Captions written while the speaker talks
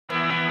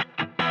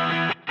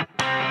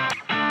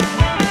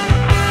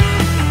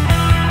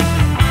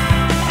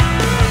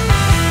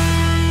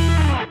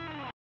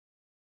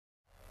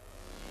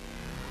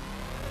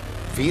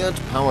Fiat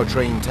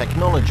Powertrain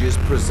Technologies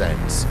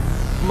presents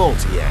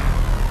Multiair,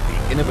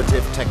 the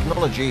innovative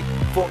technology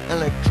for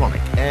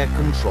electronic air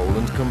control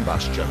and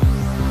combustion.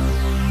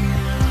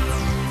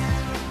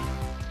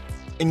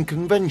 In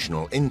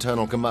conventional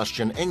internal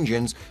combustion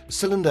engines,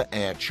 cylinder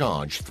air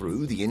charge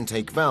through the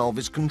intake valve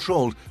is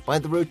controlled by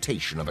the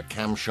rotation of a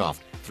camshaft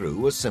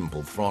through a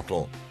simple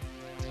throttle.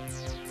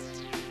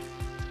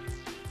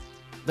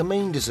 The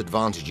main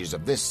disadvantages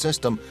of this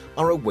system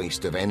are a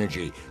waste of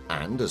energy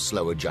and a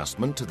slow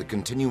adjustment to the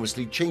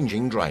continuously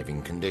changing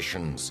driving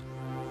conditions.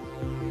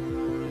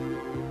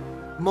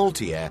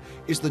 Multiair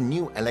is the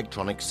new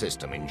electronic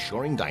system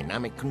ensuring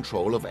dynamic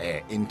control of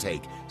air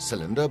intake,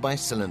 cylinder by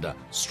cylinder,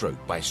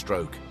 stroke by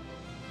stroke.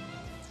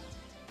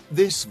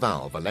 This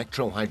valve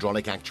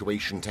electro-hydraulic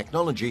actuation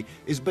technology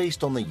is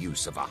based on the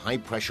use of a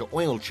high-pressure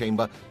oil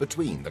chamber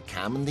between the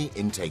cam and the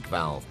intake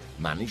valve,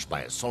 managed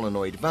by a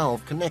solenoid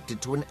valve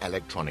connected to an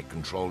electronic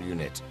control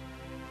unit.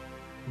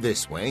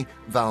 This way,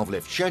 valve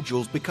lift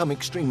schedules become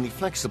extremely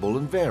flexible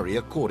and vary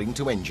according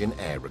to engine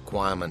air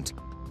requirement.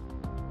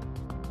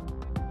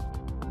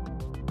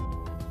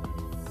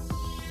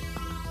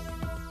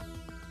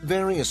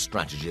 Various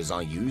strategies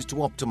are used to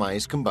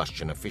optimize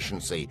combustion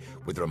efficiency,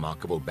 with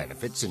remarkable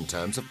benefits in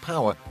terms of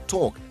power,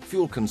 torque,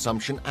 fuel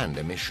consumption and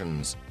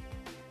emissions.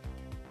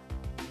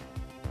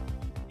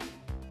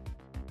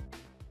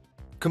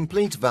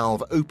 Complete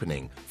valve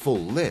opening,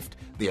 full lift,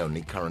 the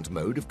only current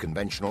mode of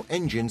conventional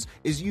engines,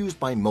 is used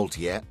by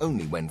Multiair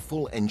only when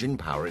full engine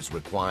power is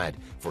required,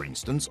 for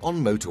instance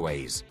on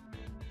motorways.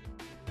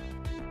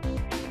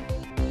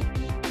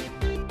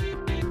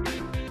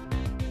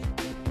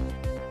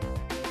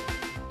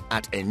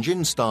 At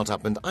engine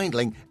startup and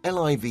idling,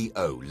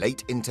 LIVO,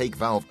 late intake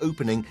valve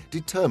opening,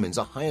 determines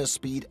a higher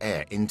speed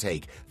air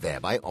intake,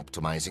 thereby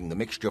optimizing the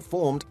mixture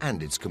formed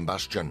and its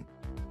combustion.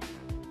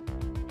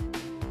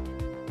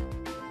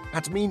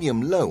 At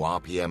medium-low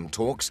RPM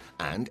torques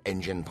and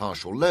engine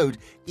partial load,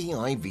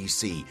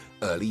 EIVC,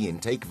 early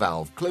intake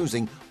valve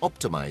closing,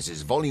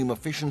 optimizes volume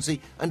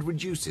efficiency and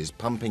reduces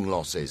pumping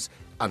losses.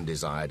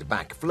 Undesired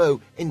backflow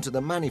into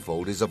the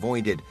manifold is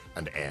avoided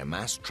and air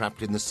mass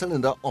trapped in the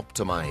cylinder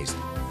optimized.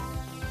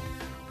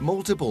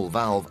 Multiple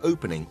valve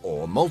opening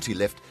or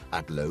multi-lift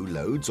at low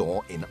loads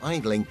or in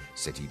idling,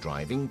 city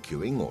driving,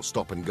 queuing or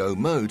stop-and-go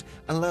mode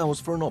allows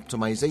for an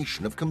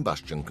optimization of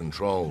combustion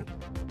control.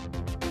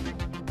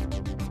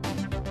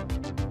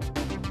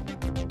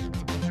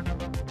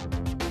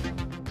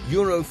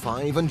 Euro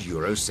 5 and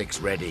Euro 6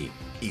 ready.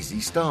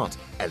 Easy start,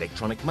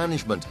 electronic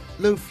management,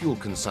 low fuel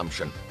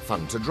consumption,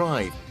 fun to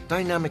drive,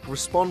 dynamic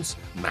response,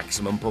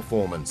 maximum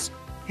performance.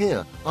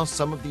 Here are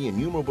some of the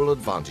innumerable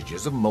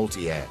advantages of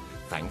Multiair,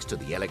 thanks to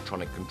the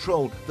electronic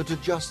control that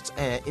adjusts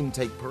air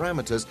intake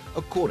parameters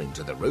according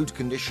to the road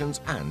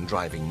conditions and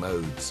driving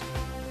modes.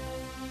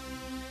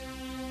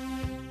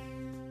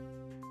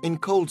 In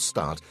cold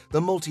start, the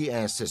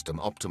Multiair system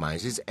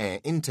optimizes air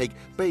intake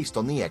based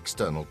on the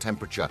external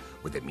temperature,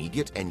 with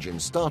immediate engine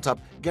startup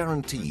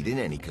guaranteed in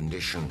any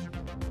condition.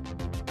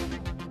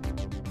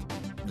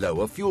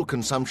 Lower fuel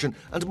consumption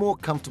and more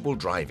comfortable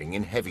driving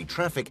in heavy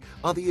traffic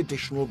are the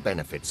additional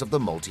benefits of the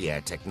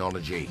Multiair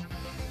technology.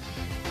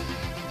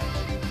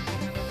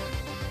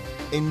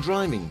 In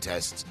driving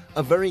tests,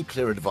 a very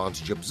clear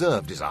advantage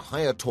observed is a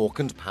higher torque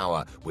and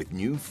power, with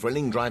new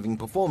thrilling driving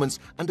performance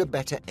and a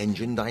better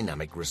engine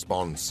dynamic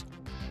response.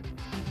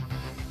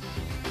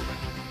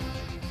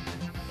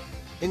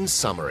 In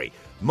summary,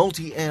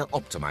 Multiair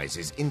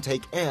optimizes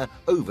intake air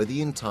over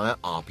the entire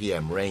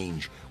RPM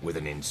range, with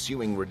an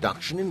ensuing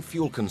reduction in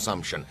fuel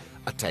consumption,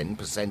 a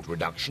 10%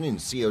 reduction in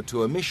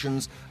CO2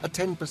 emissions, a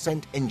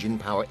 10% engine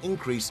power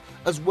increase,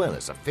 as well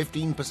as a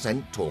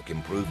 15% torque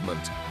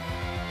improvement.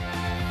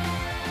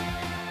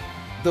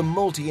 The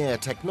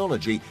Multiair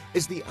technology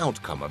is the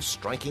outcome of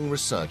striking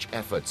research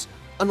efforts,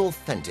 an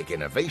authentic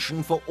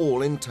innovation for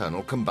all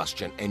internal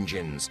combustion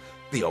engines,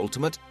 the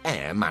ultimate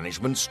air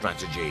management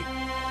strategy.